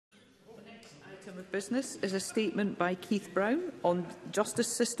item of business is a statement by Keith Brown on justice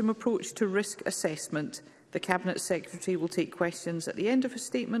system approach to risk assessment. The Cabinet Secretary will take questions at the end of his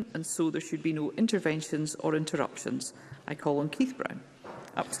statement, and so there should be no interventions or interruptions. I call on Keith Brown.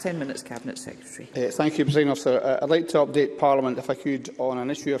 Up to 10 minutes, Cabinet Secretary. Thank you, Presiding Officer. I'd like to update Parliament, if I could, on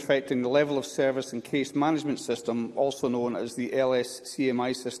an issue affecting the level of service and case management system, also known as the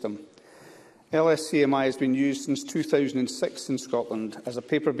LSCMI system. LSCMI has been used since 2006 in Scotland as a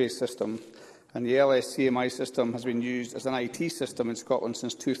paper-based system, and the LSCMI system has been used as an IT system in Scotland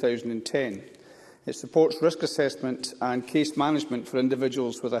since 2010. It supports risk assessment and case management for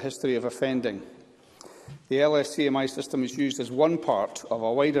individuals with a history of offending. The LSCMI system is used as one part of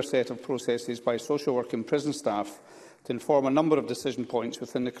a wider set of processes by social work and prison staff to inform a number of decision points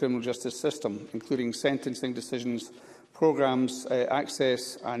within the criminal justice system, including sentencing decisions, programmes,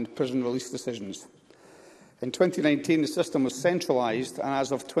 access and prison release decisions. In 2019, the system was centralised, and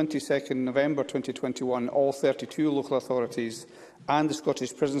as of 22 November 2021, all 32 local authorities and the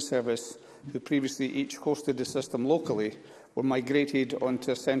Scottish Prison Service, who previously each hosted the system locally, were migrated onto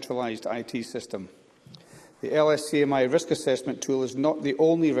a centralised IT system. The LSCMI risk assessment tool is not the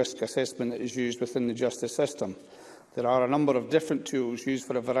only risk assessment that is used within the justice system. There are a number of different tools used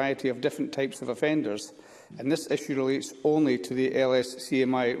for a variety of different types of offenders, and this issue relates only to the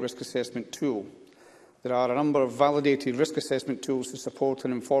LSCMI risk assessment tool. There are a number of validated risk assessment tools to support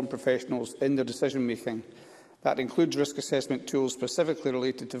and inform professionals in their decision-making. That includes risk assessment tools specifically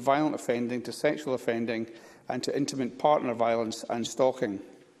related to violent offending, to sexual offending and to intimate partner violence and stalking.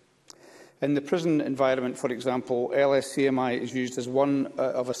 In the prison environment, for example, LSCMI is used as one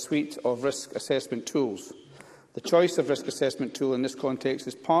of a suite of risk assessment tools. The choice of risk assessment tool in this context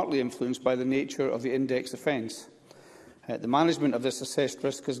is partly influenced by the nature of the index offence. The management of this assessed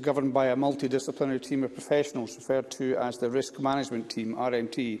risk is governed by a multidisciplinary team of professionals referred to as the Risk Management Team,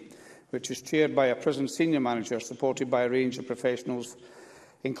 RMT, which is chaired by a prison senior manager supported by a range of professionals,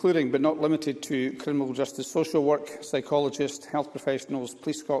 including but not limited to criminal justice social work, psychologists, health professionals,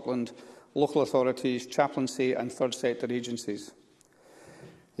 Police Scotland, local authorities, chaplaincy and third sector agencies.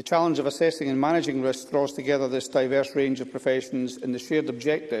 The challenge of assessing and managing risk draws together this diverse range of professions in the shared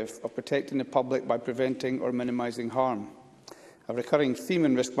objective of protecting the public by preventing or minimising harm. A recurring theme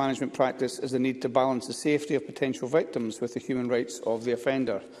in risk management practice is the need to balance the safety of potential victims with the human rights of the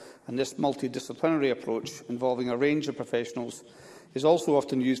offender, and this multidisciplinary approach, involving a range of professionals, is also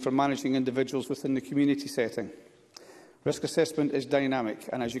often used for managing individuals within the community setting. Risk assessment is dynamic,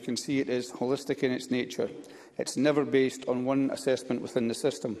 and as you can see, it is holistic in its nature. It's never based on one assessment within the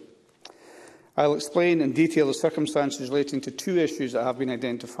system. I will explain in detail the circumstances relating to two issues that have been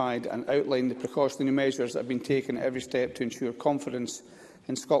identified and outline the precautionary measures that have been taken at every step to ensure confidence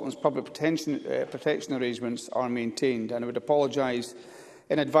in Scotland's public protection arrangements are maintained. And I would apologise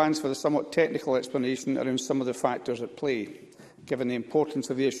in advance for the somewhat technical explanation around some of the factors at play. Given the importance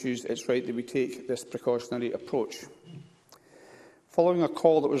of the issues, it is right that we take this precautionary approach. Following a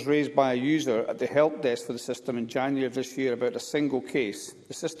call that was raised by a user at the help desk for the system in January of this year about a single case,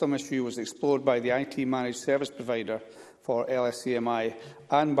 the system issue was explored by the IT managed service provider for LSCMI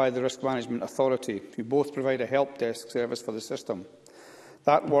and by the Risk Management Authority, who both provide a help desk service for the system.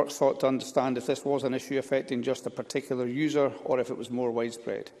 That work sought to understand if this was an issue affecting just a particular user or if it was more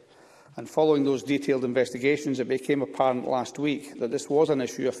widespread. And following those detailed investigations, it became apparent last week that this was an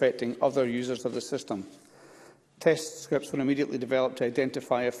issue affecting other users of the system. Test scripts were immediately developed to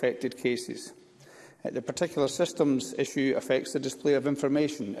identify affected cases. The particular systems issue affects the display of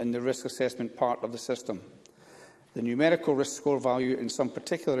information in the risk assessment part of the system. The numerical risk score value in some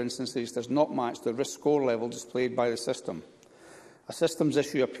particular instances does not match the risk score level displayed by the system. A systems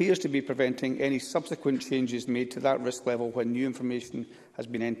issue appears to be preventing any subsequent changes made to that risk level when new information has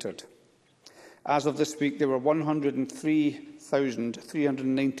been entered. As of this week, there were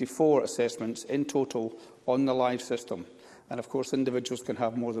 103,394 assessments in total on the live system, and of course individuals can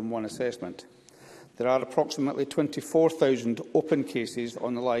have more than one assessment. There are approximately 24,000 open cases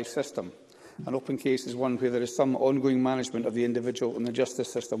on the live system. An open case is one where there is some ongoing management of the individual in the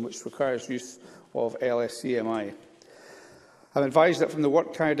justice system which requires use of LSCMI. I am advised that from the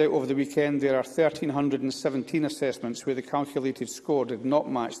work carried out over the weekend, there are 1,317 assessments where the calculated score did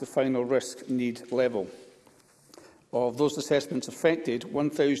not match the final risk need level. Of those assessments affected,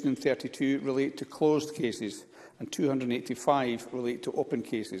 1,032 relate to closed cases and 285 relate to open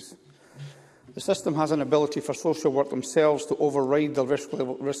cases. The system has an ability for social work themselves to override the risk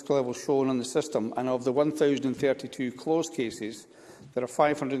level shown on the system, and of the 1,032 closed cases, there are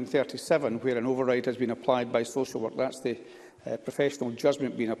 537 where an override has been applied by social work. That's the professional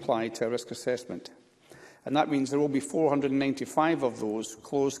judgment being applied to a risk assessment. and that means there will be 495 of those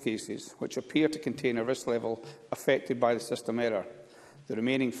closed cases which appear to contain a risk level affected by the system error. The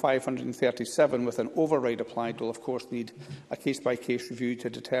remaining 537 with an override applied will of course need a case-by-case review to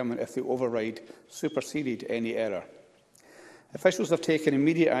determine if the override superseded any error. Officials have taken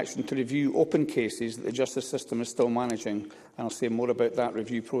immediate action to review open cases that the justice system is still managing, and I'll say more about that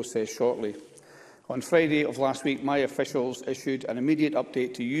review process shortly. On Friday of last week, my officials issued an immediate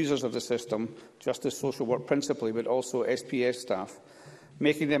update to users of the system, justice social work principally, but also SPS staff,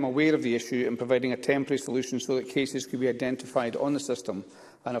 making them aware of the issue and providing a temporary solution so that cases could be identified on the system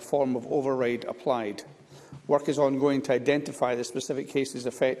and a form of override applied. Work is ongoing to identify the specific cases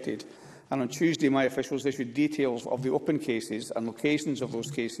affected, and on Tuesday my officials issued details of the open cases and locations of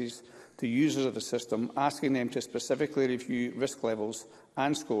those cases to users of the system, asking them to specifically review risk levels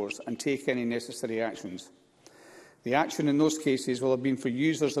and scores and take any necessary actions. The action in those cases will have been for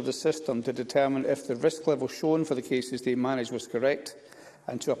users of the system to determine if the risk level shown for the cases they manage was correct,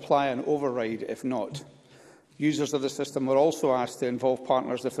 and to apply an override if not. Users of the system were also asked to involve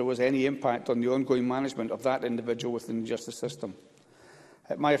partners if there was any impact on the ongoing management of that individual within the justice system.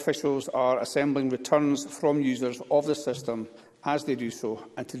 My officials are assembling returns from users of the system as they do so,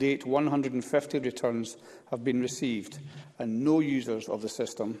 and to date 150 returns have been received, and no users of the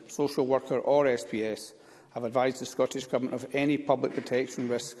system, social worker or SPS, have advised the Scottish Government of any public protection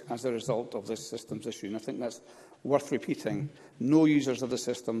risk as a result of this systems issue. And I think that's worth repeating. No users of the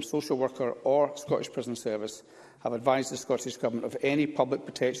system, social worker or Scottish Prison Service, have advised the Scottish Government of any public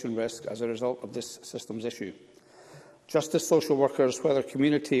protection risk as a result of this systems issue. Justice social workers, whether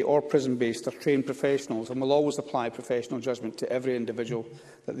community or prison-based, are trained professionals and will always apply professional judgment to every individual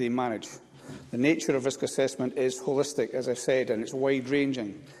that they manage. The nature of risk assessment is holistic, as I've said, and it's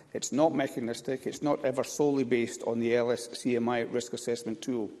wide-ranging. It's not mechanistic. It's not ever solely based on the LSCMI risk assessment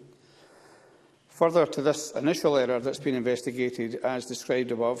tool. Further to this initial error that's been investigated, as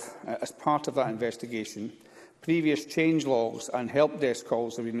described above, as part of that investigation, previous change logs and help desk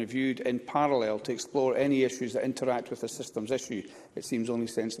calls have been reviewed in parallel to explore any issues that interact with the systems issue. It seems only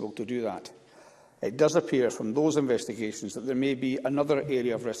sensible to do that. It does appear from those investigations that there may be another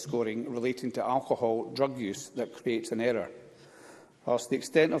area of risk scoring relating to alcohol drug use that creates an error. Whilst the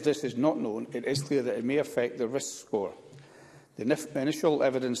extent of this is not known, it is clear that it may affect the risk score. The initial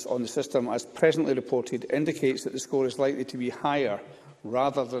evidence on the system, as presently reported, indicates that the score is likely to be higher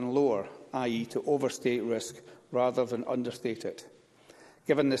rather than lower, i.e. to overstate risk rather than understate it.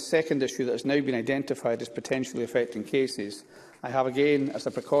 Given this second issue that has now been identified as potentially affecting cases, I have again, as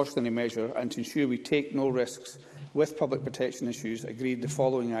a precautionary measure and to ensure we take no risks with public protection issues, agreed the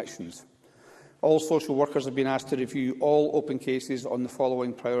following actions. All social workers have been asked to review all open cases on the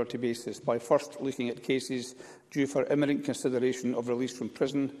following priority basis, by first looking at cases due for imminent consideration of release from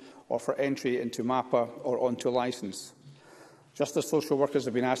prison or for entry into MAPA or onto licence. Justice social workers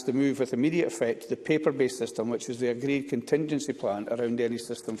have been asked to move with immediate effect to the paper-based system, which is the agreed contingency plan around any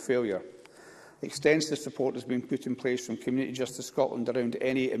system failure. Extensive support has been put in place from Community Justice Scotland around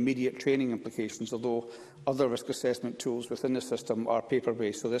any immediate training implications, although other risk assessment tools within the system are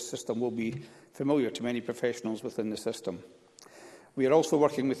paper-based, so this system will be familiar to many professionals within the system. We are also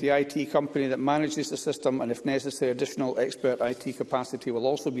working with the IT company that manages the system, and if necessary, additional expert IT capacity will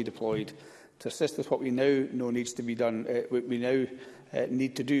also be deployed to assist with what we now know needs to be done,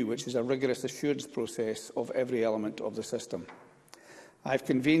 need to do, which is a rigorous assurance process of every element of the system. I have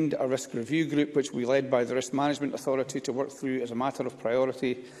convened a risk review group which will be led by the Risk Management Authority to work through, as a matter of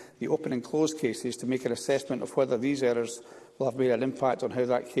priority, the open and closed cases to make an assessment of whether these errors will have made an impact on how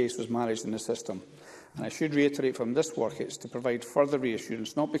that case was managed in the system. And I should reiterate from this work it is to provide further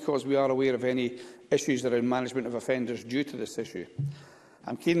reassurance, not because we are aware of any issues around management of offenders due to this issue.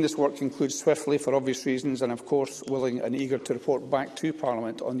 I'm keen this work concludes swiftly for obvious reasons, and of course willing and eager to report back to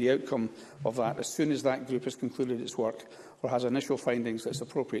Parliament on the outcome of that as soon as that group has concluded its work or has initial findings that it is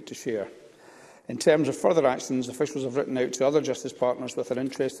appropriate to share. In terms of further actions, officials have written out to other justice partners with an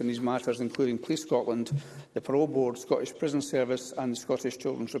interest in these matters, including Police Scotland, the Parole Board, Scottish Prison Service and the Scottish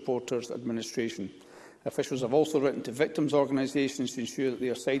Children's Reporters Administration. Officials have also written to victims' organisations to ensure that they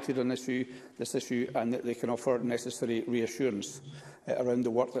are cited on this issue and that they can offer necessary reassurance around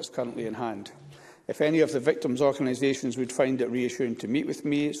the work that is currently in hand. If any of the victims' organisations would find it reassuring to meet with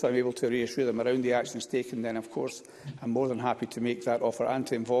me, so I am able to reassure them around the actions taken, then of course I am more than happy to make that offer and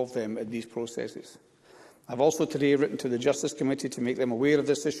to involve them in these processes. I have also today written to the Justice Committee to make them aware of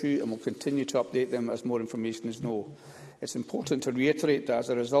this issue and will continue to update them as more information is known. It is important to reiterate that as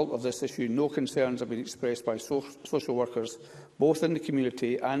a result of this issue, no concerns have been expressed by social workers, both in the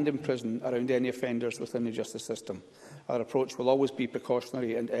community and in prison, around any offenders within the justice system. Our approach will always be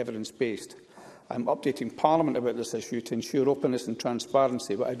precautionary and evidence-based. I'm updating Parliament about this issue to ensure openness and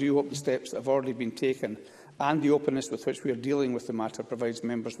transparency, but I do hope the steps that have already been taken and the openness with which we are dealing with the matter provides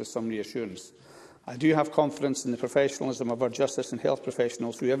members with some reassurance. I do have confidence in the professionalism of our justice and health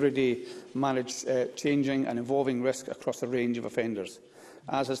professionals who every day manage changing and evolving risk across a range of offenders.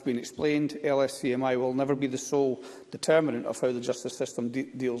 As has been explained, LSCMI will never be the sole determinant of how the justice system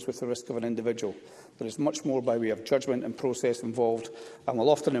deals with the risk of an individual. There is much more by way of judgment and process involved, and will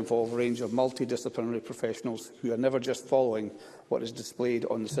often involve a range of multidisciplinary professionals who are never just following what is displayed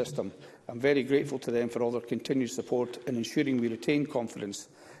on the system. I am very grateful to them for all their continued support in ensuring we retain confidence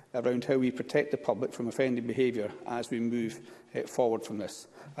around how we protect the public from offending behaviour as we move forward from this.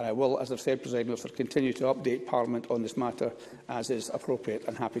 And I will, as I have said, Presiding Officer, continue to update Parliament on this matter as is appropriate,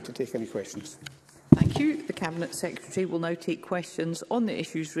 and happy to take any questions. Thank you. The Cabinet Secretary will now take questions on the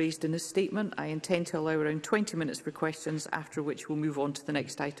issues raised in his statement. I intend to allow around 20 minutes for questions, after which we'll move on to the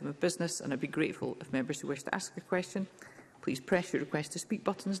next item of business, and I'd be grateful if members who wish to ask a question please press your request to speak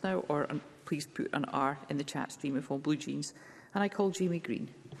buttons now, or please put an R in the chat stream if on blue jeans. And I call Jamie Green.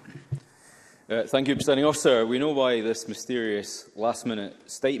 Thank you, Presiding Officer. We know why this mysterious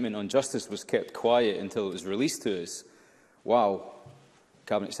last-minute statement on justice was kept quiet until it was released to us. Wow,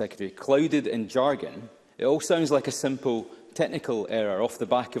 Cabinet Secretary, clouded in jargon, it all sounds like a simple technical error off the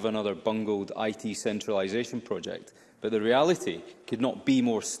back of another bungled IT centralisation project. But the reality could not be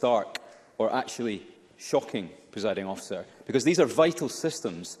more stark or actually shocking, Presiding Officer, because these are vital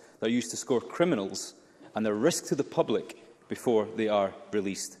systems that are used to score criminals and their risk to the public before they are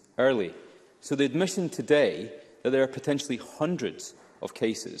released early. So the admission today that there are potentially hundreds of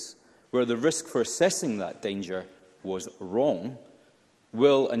cases where the risk for assessing that danger was wrong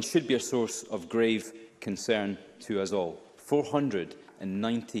will and should be a source of grave concern to us all.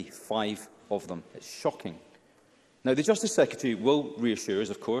 495 of them. It's shocking. Now, the Justice Secretary will reassure us,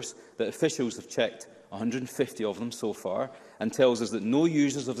 of course, that officials have checked 150 of them so far, and tells us that no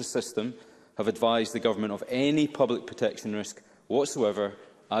users of the system have advised the Government of any public protection risk whatsoever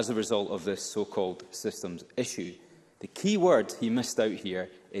as a result of this so-called systems issue. The key word he missed out here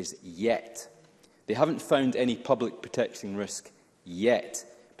is yet. They haven't found any public protection risk yet,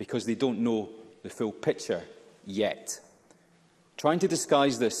 because they don't know the full picture yet. Trying to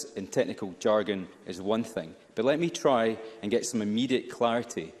disguise this in technical jargon is one thing, but let me try and get some immediate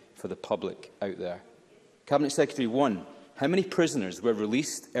clarity for the public out there. Cabinet Secretary 1, how many prisoners were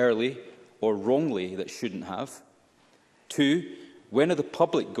released early or wrongly that shouldn't have? 2, when are the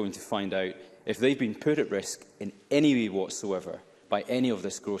public going to find out if they've been put at risk in any way whatsoever by any of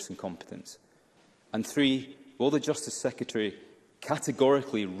this gross incompetence? And 3, will the Justice Secretary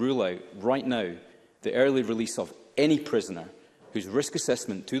categorically rule out right now the early release of any prisoner whose risk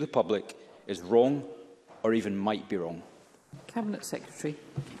assessment to the public is wrong or even might be wrong? Cabinet Secretary.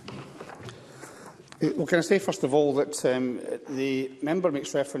 Well, can I say, first of all, that the member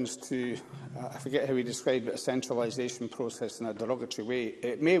makes reference to, I forget how he described it, a centralisation process in a derogatory way.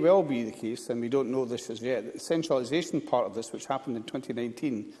 It may well be the case, and we don't know this as yet, that the centralisation part of this, which happened in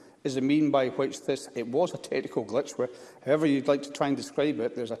 2019, is a mean by which it was a technical glitch, where, however you'd like to try and describe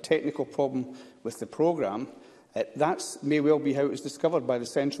it, there's a technical problem with the programme. That may well be how it was discovered by the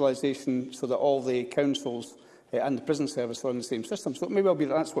centralisation, so that all the councils and the prison service are in the same system. So it may well be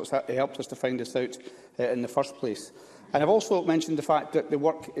that that's what's helped us to find this out in the first place. And I've also mentioned the fact that the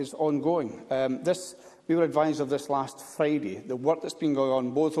work is ongoing. We were advised of this last Friday. The work that's been going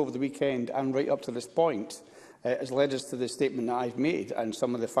on both over the weekend and right up to this point has led us to the statement that I've made and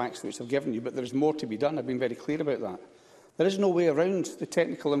some of the facts which I've given you, but there is more to be done. I've been very clear about that. There is no way around the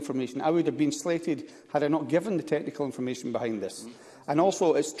technical information. I would have been slated had I not given the technical information behind this. And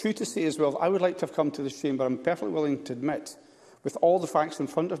also, it's true to say as well, I would like to have come to this chamber, I'm perfectly willing to admit, with all the facts in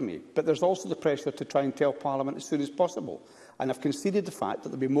front of me. But there's also the pressure to try and tell Parliament as soon as possible. And I've conceded the fact that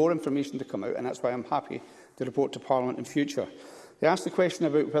there will be more information to come out, and that's why I'm happy to report to Parliament in future. They asked the question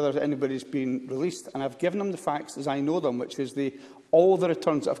about whether anybody's been released, and I've given them the facts as I know them, which is all the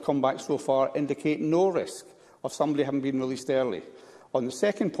returns that have come back so far indicate no risk of somebody having been released early. On the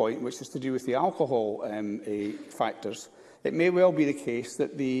second point, which is to do with the alcohol factors, it may well be the case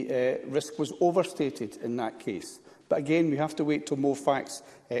that the risk was overstated in that case. But again, we have to wait till more facts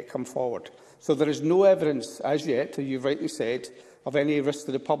come forward. So there is no evidence as yet, as you've rightly said, of any risk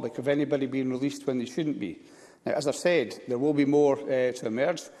to the public, of anybody being released when they shouldn't be. Now, as I've said, there will be more to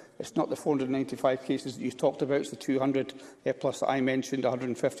emerge. It's not the 495 cases that you've talked about, it's the 200 plus that I mentioned,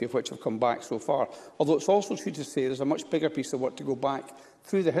 150 of which have come back so far. Although it's also true to say there's a much bigger piece of work to go back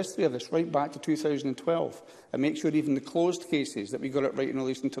through the history of this, right back to 2012, and make sure even the closed cases that we got it right in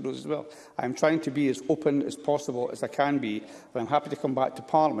relation to those as well. I'm trying to be as open as possible as I can be, and I'm happy to come back to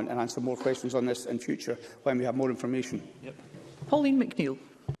Parliament and answer more questions on this in future when we have more information. Pauline McNeill.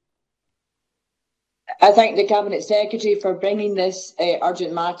 I thank the Cabinet Secretary for bringing this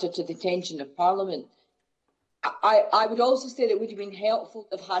urgent matter to the attention of Parliament. I would also say that it would have been helpful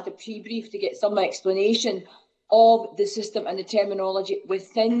to have had a pre-brief to get some explanation of the system and the terminology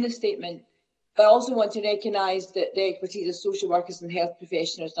within the statement. But I also want to recognise that the expertise of social workers and health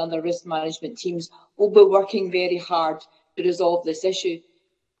professionals and their risk management teams will be working very hard to resolve this issue.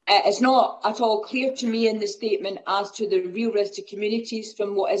 It's not at all clear to me in the statement as to the real risk to communities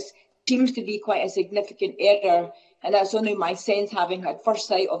from what seems to be quite a significant error, and that's only my sense, having had first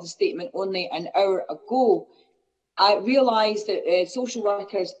sight of the statement only an hour ago. I realise that social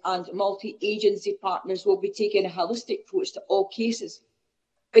workers and multi-agency partners will be taking a holistic approach to all cases.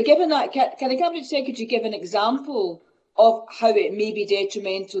 But given that, can the Cabinet Secretary give an example of how it may be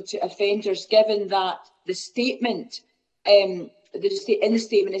detrimental to offenders, given that the statement, in the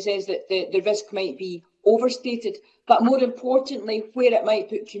statement it says that the risk might be overstated, but more importantly, where it might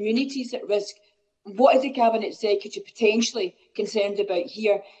put communities at risk? What is the Cabinet Secretary potentially concerned about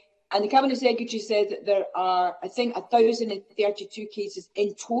here? And the Cabinet Secretary said that there are, I think, 1,032 cases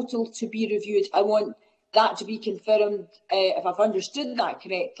in total to be reviewed. I want that to be confirmed, if I've understood that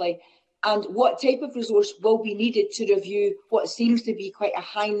correctly. And what type of resource will be needed to review what seems to be quite a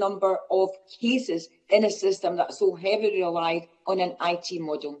high number of cases in a system that so heavily relied on an IT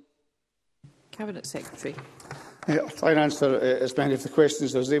model? Cabinet Secretary. I'll try and answer as many of the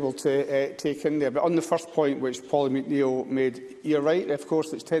questions as I was able to take in there. But on the first point which Pauline McNeill made, you're right, of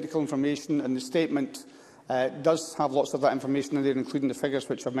course, it's technical information, and the statement does have lots of that information in there, including the figures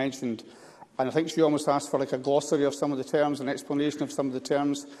which I've mentioned. And I think she almost asked for like a glossary of some of the terms, an explanation of some of the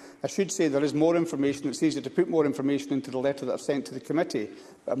terms. I should say there is more information. It's easier to put more information into the letter that I've sent to the committee.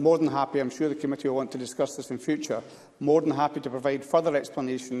 But I'm more than happy, I'm sure the committee will want to discuss this in future, more than happy to provide further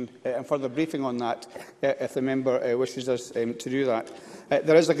explanation and further briefing on that if the member wishes us to do that.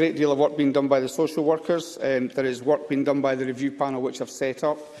 There is a great deal of work being done by the social workers. There is work being done by the review panel which I've set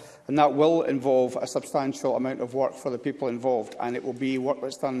up, and that will involve a substantial amount of work for the people involved, and it will be work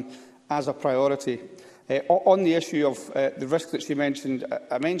that's done as a priority. On the issue of the risk that she mentioned,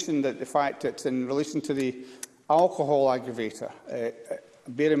 I mentioned that the fact that in relation to the alcohol aggravator,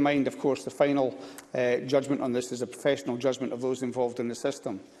 bear in mind, of course, the final judgment on this is a professional judgment of those involved in the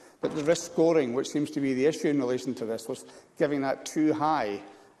system. But the risk scoring, which seems to be the issue in relation to this, was giving that too high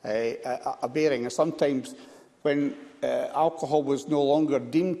a bearing. And sometimes when alcohol was no longer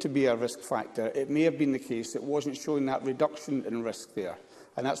deemed to be a risk factor, it may have been the case it wasn't showing that reduction in risk there.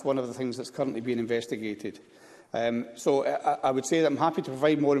 And that's one of the things that's currently being investigated. So I would say that I'm happy to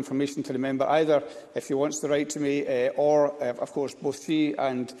provide more information to the member, either if she wants to write to me, or, of course, both she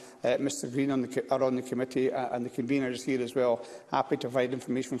and Mr Green are on the committee, and the convener is here as well. Happy to provide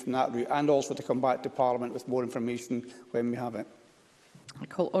information from that route, and also to come back to Parliament with more information when we have it. I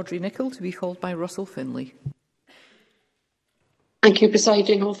call Audrey Nicholl to be followed by Russell Finlay. Thank you,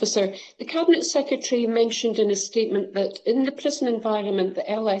 Presiding Officer. The Cabinet Secretary mentioned in his statement that in the prison environment, the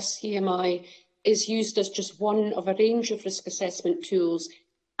LSCMI is used as just one of a range of risk assessment tools.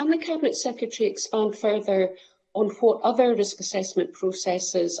 Can the Cabinet Secretary expand further on what other risk assessment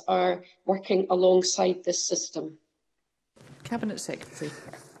processes are working alongside this system? Cabinet Secretary.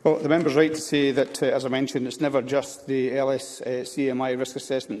 Well, the member is right to say that, as I mentioned, it's never just the LSCMI risk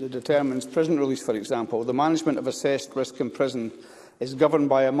assessment that determines prison release, for example. The management of assessed risk in prison is governed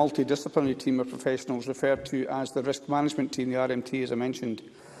by a multidisciplinary team of professionals referred to as the Risk Management Team, the RMT, as I mentioned.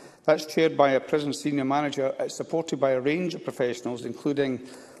 That's chaired by a prison senior manager. It's supported by a range of professionals, including,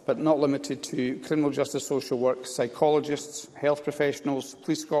 but not limited to, criminal justice social work, psychologists, health professionals,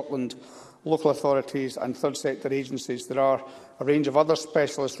 Police Scotland, local authorities and third sector agencies. There are a range of other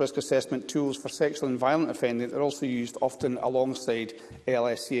specialist risk assessment tools for sexual and violent offending that are also used often alongside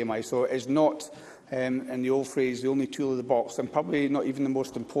LSCMI. So it is not, in the old phrase, the only tool in the box, and probably not even the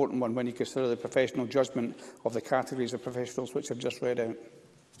most important one when you consider the professional judgment of the categories of professionals which I've just read out.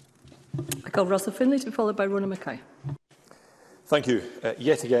 I call Russell Finlay to be followed by Rona Mackay. Thank you.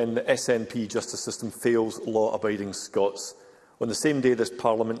 Yet again, the SNP justice system fails law-abiding Scots. On the same day this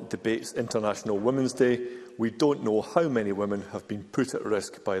Parliament debates International Women's Day, we don't know how many women have been put at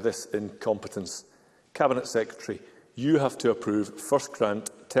risk by this incompetence. Cabinet Secretary, you have to approve first-grant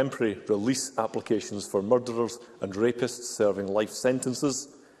temporary release applications for murderers and rapists serving life sentences.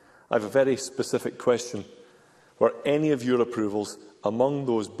 I have a very specific question. Were any of your approvals among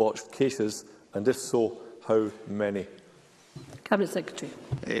those botched cases, and if so, how many? Cabinet Secretary.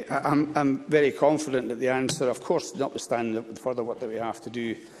 I'm very confident that the answer, of course, notwithstanding the further work that we have to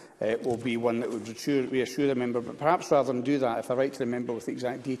do, will be one that would reassure the member. But perhaps rather than do that, if I write to the member with the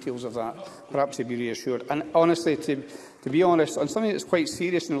exact details of that, perhaps he'd be reassured. And honestly, to be honest, on something that's quite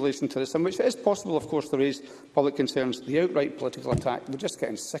serious in relation to this, and which it is possible, of course, to raise public concerns, the outright political attack, we're just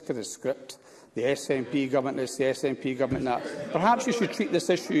getting sick of the script. The SNP government this, the SNP government that. Perhaps you should treat this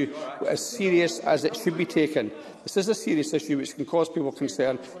issue as serious as it should be taken. This is a serious issue which can cause people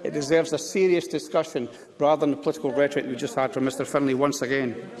concern. It deserves a serious discussion rather than the political rhetoric we just had from Mr Finlay once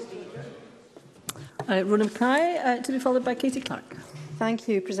again. Rona Mackay, to be followed by Katie Clark. Thank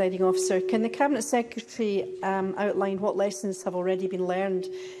you, Presiding Officer. Can the Cabinet Secretary outline what lessons have already been learned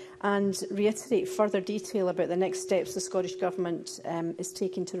and reiterate further detail about the next steps the Scottish Government is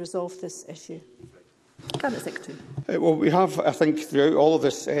taking to resolve this issue? Cabinet Secretary. Well, we have, I think, throughout all of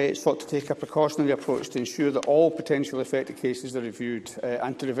this, sought to take a precautionary approach to ensure that all potentially affected cases are reviewed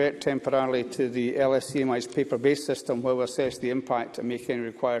and to revert temporarily to the LSCMI's paper-based system while we assess the impact and make any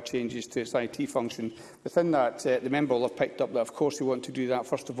required changes to its IT function. Within that, the member will have picked up that, of course, we want to do that,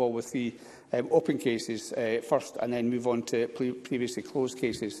 first of all, with the open cases first and then move on to previously closed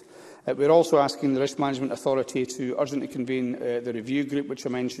cases. We are also asking the Risk Management Authority to urgently convene the review group, which I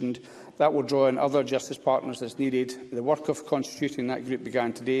mentioned. That will draw in other justice partners as needed. The work of constituting that group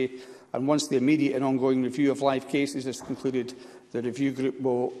began today, and once the immediate and ongoing review of live cases is concluded, the review group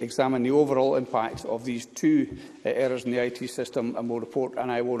will examine the overall impact of these two errors in the IT system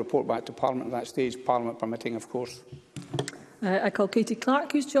and I will report back to Parliament at that stage, Parliament permitting, of course. I call Katie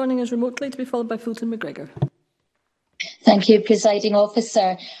Clark, who's joining us remotely, to be followed by Fulton McGregor. Thank you, Presiding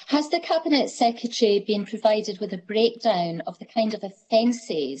Officer. Has the Cabinet Secretary been provided with a breakdown of the kind of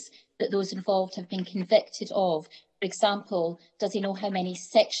offences that those involved have been convicted of? For example, does he know how many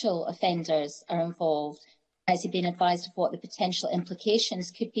sexual offenders are involved? Has he been advised of what the potential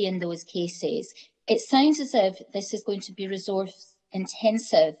implications could be in those cases? It sounds as if this is going to be resource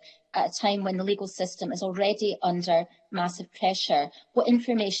intensive at a time when the legal system is already under massive pressure. What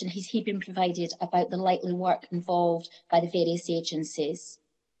information has he been provided about the likely work involved by the various agencies?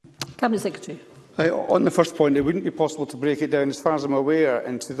 Cabinet Secretary. On the first point, it wouldn't be possible to break it down, as far as I'm aware,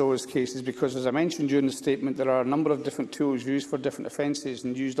 into those cases because, as I mentioned during the statement, there are a number of different tools used for different offences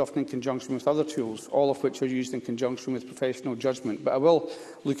and used often in conjunction with other tools, all of which are used in conjunction with professional judgment. But I will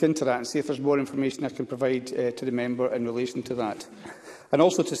look into that and see if there's more information I can provide to the member in relation to that. And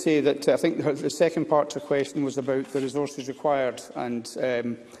also to say that I think the second part to the question was about the resources required and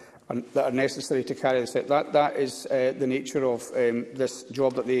that are necessary to carry this out. That is the nature of this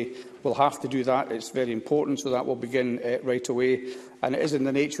job, that they will have to do that. It's very important, so that will begin right away. And it is in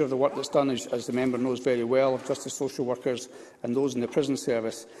the nature of the work that's done, as the member knows very well, of justice social workers and those in the prison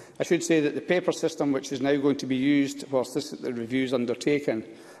service. I should say that the paper system, which is now going to be used whilst the review is undertaken,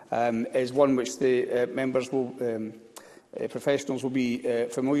 is one which the members will professionals will be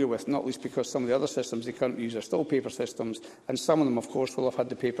familiar with, not least because some of the other systems they currently use are still paper systems, and some of them, of course, will have had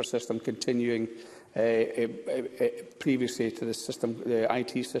the paper system continuing previously to the system, the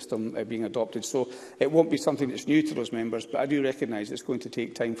IT system being adopted. So it won't be something that's new to those members, but I do recognise it's going to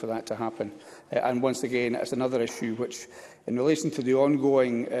take time for that to happen. And once again, it's another issue which, in relation to the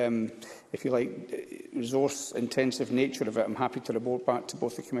ongoing, if you like, resource-intensive nature of it, I'm happy to report back to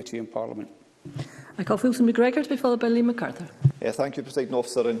both the committee and Parliament. I call Fulton McGregor to be followed by Liam MacArthur. Thank you, Presiding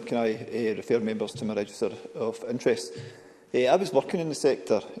Officer, and can I refer members to my register of interest. I was working in the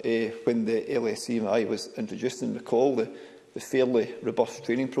sector when the LSCMI was introduced, and recall the fairly robust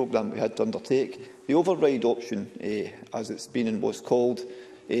training programme we had to undertake. The override option, as it's been and was called,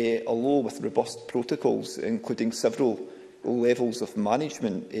 although with robust protocols, including several levels of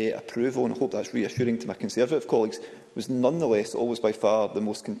management approval, and I hope that's reassuring to my Conservative colleagues, was nonetheless always by far the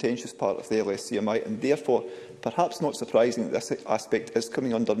most contentious part of the LSCMI, and therefore perhaps not surprising that this aspect is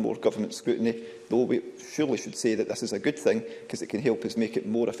coming under more government scrutiny, though we surely should say that this is a good thing because it can help us make it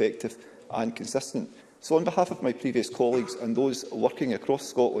more effective and consistent. So on behalf of my previous colleagues and those working across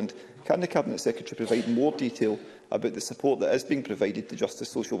Scotland, can the Cabinet Secretary provide more detail about the support that is being provided to justice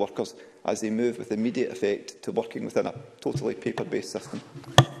social workers as they move with immediate effect to working within a totally paper-based system?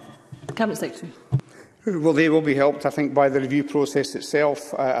 Cabinet Secretary. Well, they will be helped, I think, by the review process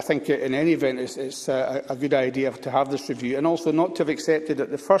itself. I think, in any event, it's a good idea to have this review, and also not to have accepted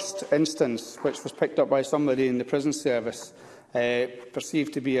at the first instance, which was picked up by somebody in the prison service,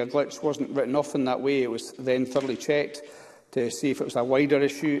 perceived to be a glitch wasn't written off in that way. It was then thoroughly checked to see if it was a wider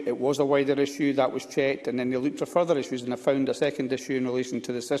issue. It was a wider issue, that was checked, and then they looked for further issues and they found a second issue in relation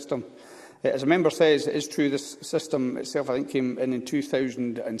to the system. As a member says, it is true this system itself, I think, came in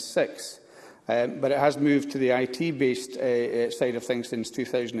 2006, but it has moved to the IT-based side of things since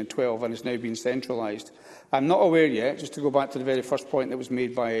 2012 and has now been centralised. I'm not aware yet, just to go back to the very first point that was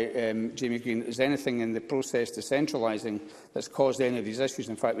made by Jamie Green, is anything in the process to centralising that's caused any of these issues.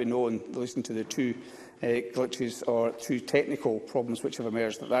 In fact, we know in relation to the two glitches or two technical problems which have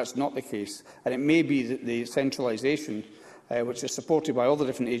emerged that that's not the case. And it may be that the centralisation, which is supported by all the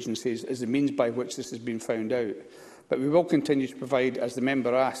different agencies, is the means by which this has been found out. But we will continue to provide, as the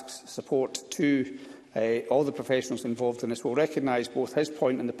member asks, support to all the professionals involved in this. We'll recognise both his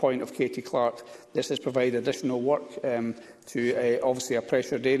point and the point of Katie Clark. This has provided additional work to obviously a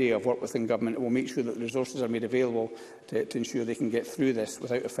pressured area of work within government. We'll make sure that the resources are made available to ensure they can get through this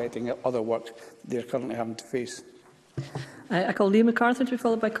without affecting other work they're currently having to face. I call Liam MacArthur to be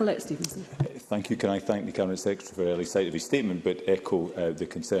followed by Colette Stevenson. Thank you. Can I thank the Cabinet Secretary for early sight of his statement, but echo the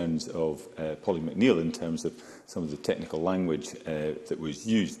concerns of Polly McNeill in terms of some of the technical language that was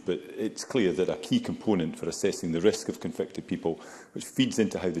used. But it's clear that a key component for assessing the risk of convicted people, which feeds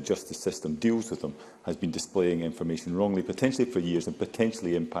into how the justice system deals with them, has been displaying information wrongly, potentially for years, and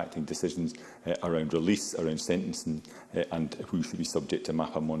potentially impacting decisions around release, around sentencing, and who should be subject to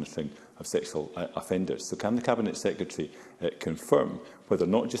MAPA monitoring of sexual offenders. So can the Cabinet Secretary confirm whether,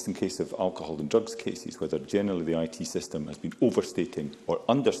 not just in case of alcohol and drugs cases, whether generally the IT system has been overstating or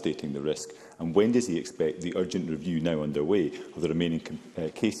understating the risk, and when does he expect the urgent review now underway of the remaining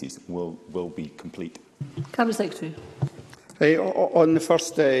cases will be complete? Cabinet Secretary. On the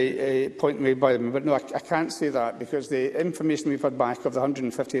first point made by them, but no, I can't say that, because the information we've had back of the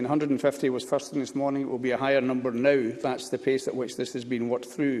 150, and 150 was first thing this morning, it will be a higher number now. That's the pace at which this has been worked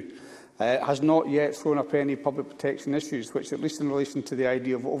through. Has not yet thrown up any public protection issues, which, at least in relation to the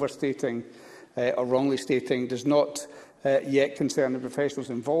idea of overstating or wrongly stating, does not yet concern the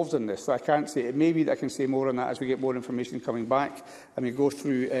professionals involved in this. So I can't say. It may be that I can say more on that as we get more information coming back and we go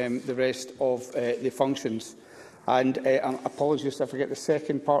through the rest of the functions. And apologies if I forget the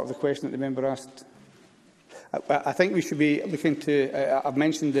second part of the question that the member asked. I think we should be looking to. I've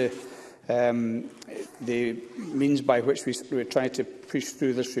mentioned the means by which we're trying to push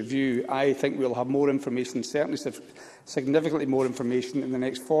through this review. I think we'll have more information, certainly significantly more information in the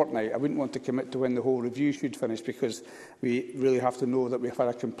next fortnight. I wouldn't want to commit to when the whole review should finish, because we really have to know that we've had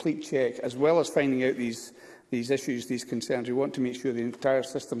a complete check, as well as finding out these issues, these concerns. We want to make sure the entire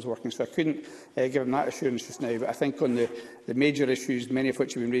system is working. So I couldn't give them that assurance just now. But I think on the major issues, many of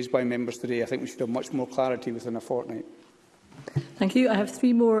which have been raised by members today, I think we should have much more clarity within a fortnight. Thank you. I have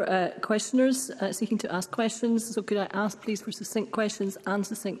three more questioners seeking to ask questions. So could I ask, please, for succinct questions and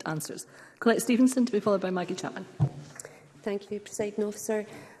succinct answers? Colette Stevenson, to be followed by Maggie Chapman. Thank you, Presiding Officer.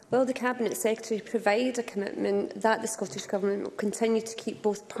 Will the Cabinet Secretary provide a commitment that the Scottish Government will continue to keep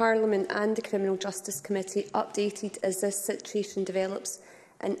both Parliament and the Criminal Justice Committee updated as this situation develops,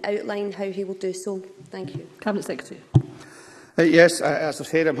 and outline how he will do so? Thank you. Cabinet Secretary. Yes, as I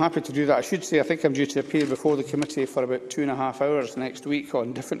said, I'm happy to do that. I should say I think I'm due to appear before the committee for about 2.5 hours next week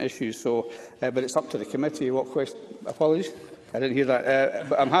on different issues. So, but it's up to the committee. What question? Apologies, I didn't hear that.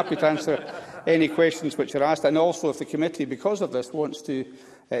 But I'm happy to answer any questions which are asked. And also, if the committee, because of this, wants to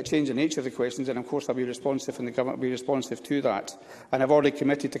change the nature of the questions, and of course I'll be responsive, and the government will be responsive to that. And I've already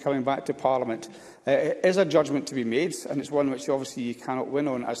committed to coming back to Parliament. It is a judgment to be made, and it's one which obviously you cannot win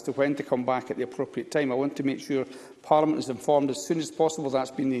on, as to when to come back at the appropriate time. I want to make sure Parliament is informed as soon as possible.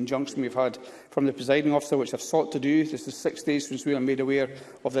 That's been the injunction we've had from the Presiding Officer, which I've sought to do. This is 6 days since we were made aware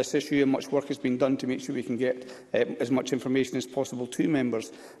of this issue, and much work has been done to make sure we can get as much information as possible to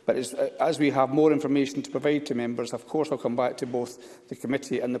members. But as we have more information to provide to members, of course I'll come back to both the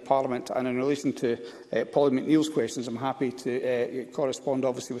committee and the Parliament. And in relation to Polly McNeill's questions, I'm happy to correspond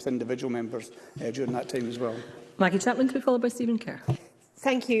obviously with individual members during that time as well. Maggie Chapman, to be followed by Stephen Kerr.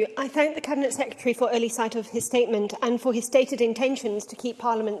 Thank you. I thank the Cabinet Secretary for early sight of his statement and for his stated intentions to keep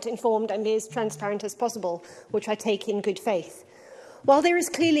Parliament informed and be as transparent as possible, which I take in good faith. While there is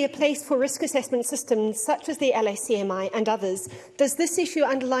clearly a place for risk assessment systems such as the LSCMI and others, does this issue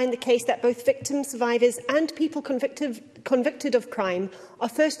underline the case that both victims, survivors and people convicted of crime are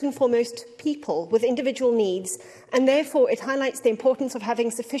first and foremost people with individual needs, and therefore it highlights the importance of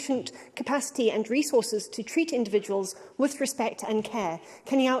having sufficient capacity and resources to treat individuals with respect and care?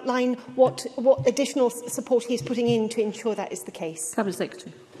 Can he outline what additional support he is putting in to ensure that is the case? Cabinet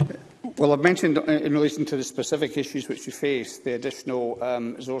Secretary. Well, I've mentioned in relation to the specific issues which you face, the additional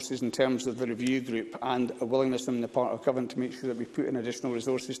resources in terms of the review group and a willingness on the part of government to make sure that we put in additional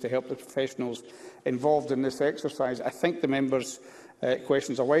resources to help the professionals involved in this exercise. I think the member's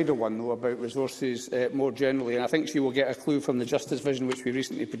question is a wider one, though, about resources more generally, and I think she will get a clue from the Justice Vision which we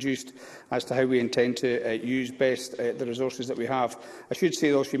recently produced as to how we intend to use best the resources that we have. I should say,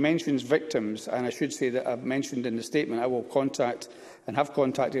 though, she mentions victims, and I should say that I've mentioned in the statement I will contact and have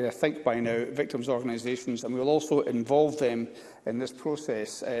contacted, I think by now, victims' organisations, and we will also involve them in this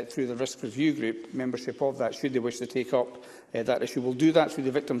process through the Risk Review Group, membership of that, should they wish to take up that issue. We'll do that through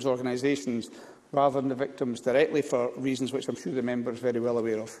the victims' organisations rather than the victims directly, for reasons which I'm sure the member is very well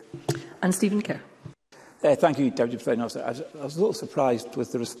aware of. And Stephen Kerr. Thank you, Deputy Presiding Officer. I was a little surprised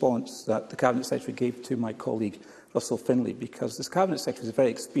with the response that the Cabinet Secretary gave to my colleague Russell Finlay, because this Cabinet Secretary is a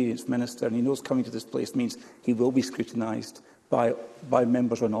very experienced minister, and he knows coming to this place means he will be scrutinised by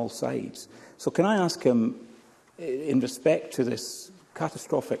members on all sides. So can I ask him, in respect to this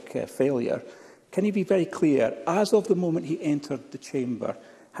catastrophic failure, can he be very clear, as of the moment he entered the chamber,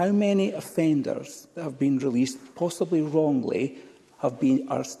 how many offenders that have been released, possibly wrongly,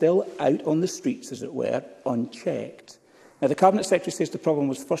 are still out on the streets, as it were, unchecked? Now, the Cabinet Secretary says the problem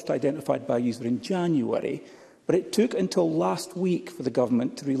was first identified by a user in January, but it took until last week for the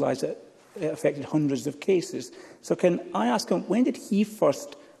government to realise that it affected hundreds of cases. So can I ask him, when did he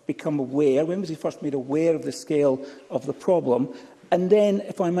first become aware, when was he first made aware of the scale of the problem? And then,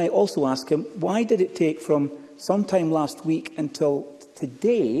 if I might also ask him, why did it take from sometime last week until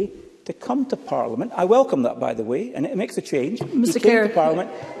today to come to Parliament? I welcome that, by the way, and it makes a change. Mr. Kerr, to Parliament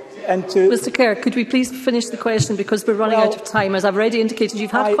and to... Mr. Kerr, could we please finish the question, because we're running out of time. As I've already indicated,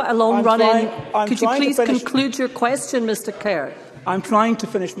 you've had quite a long run-in. Could you please conclude your question, Mr. Kerr? I'm trying to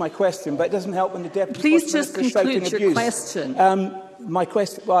finish my question, but it doesn't help when the Deputy Please First just Minister conclude your question. My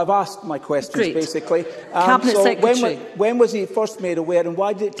question. Well, I've asked my questions, Great. Basically. Cabinet Secretary. When was he first made aware, and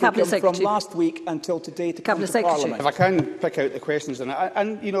why did it take him from last week until today to come to Parliament? If I can pick out the questions,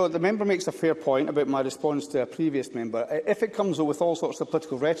 and you know, the member makes a fair point about my response to a previous member. If it comes with all sorts of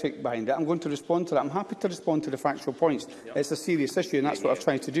political rhetoric behind it, I'm going to respond to that. I'm happy to respond to the factual points. It's a serious issue, and that's what I've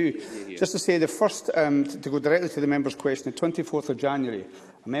tried to do. Just to say, the first, to go directly to the member's question, the 24th of January,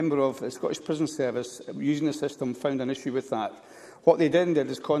 a member of the Scottish Prison Service, using the system, found an issue with that. What they then did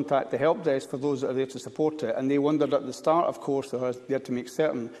is contact the help desk for those that are there to support it, and they wondered at the start, of course, they were there to make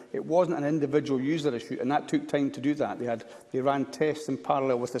certain it wasn't an individual user issue, and that took time to do that. They ran tests in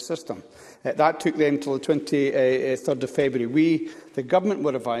parallel with the system. That took them until the 23rd of February. The government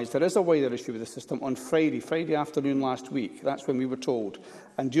were advised there is a wider issue with the system on Friday afternoon last week. That's when we were told.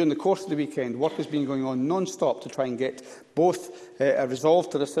 And during the course of the weekend, work has been going on non-stop to try and get both a resolve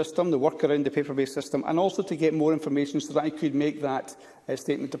to the system, the work around the paper-based system, and also to get more information so that I could make that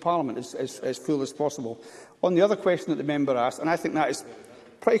statement to Parliament as full as possible. On the other question that the member asked, and I think that is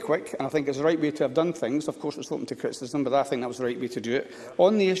pretty quick, and I think it's the right way to have done things. Of course, it's open to criticism, but I think that was the right way to do it.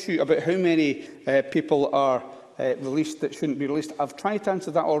 On the issue about how many people are released that shouldn't be released, I've tried to answer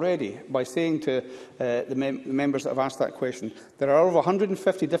that already by saying to the members that have asked that question, there are over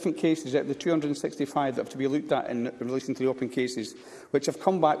 150 different cases out of the 265 that have to be looked at in relation to the open cases, which have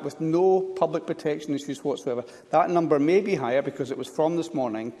come back with no public protection issues whatsoever. That number may be higher because it was from this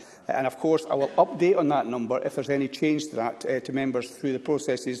morning, and of course I will update on that number if there's any change to that to members through the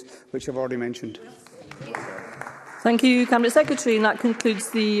processes which I've already mentioned. Thank you, Cabinet Secretary. And that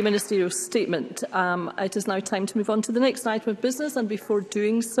concludes the ministerial statement. It is now time to move on to the next item of business. And before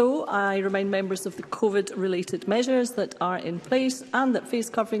doing so, I remind members of the COVID-related measures that are in place and that face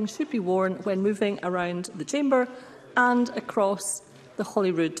covering should be worn when moving around the chamber and across the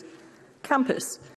Holyrood campus.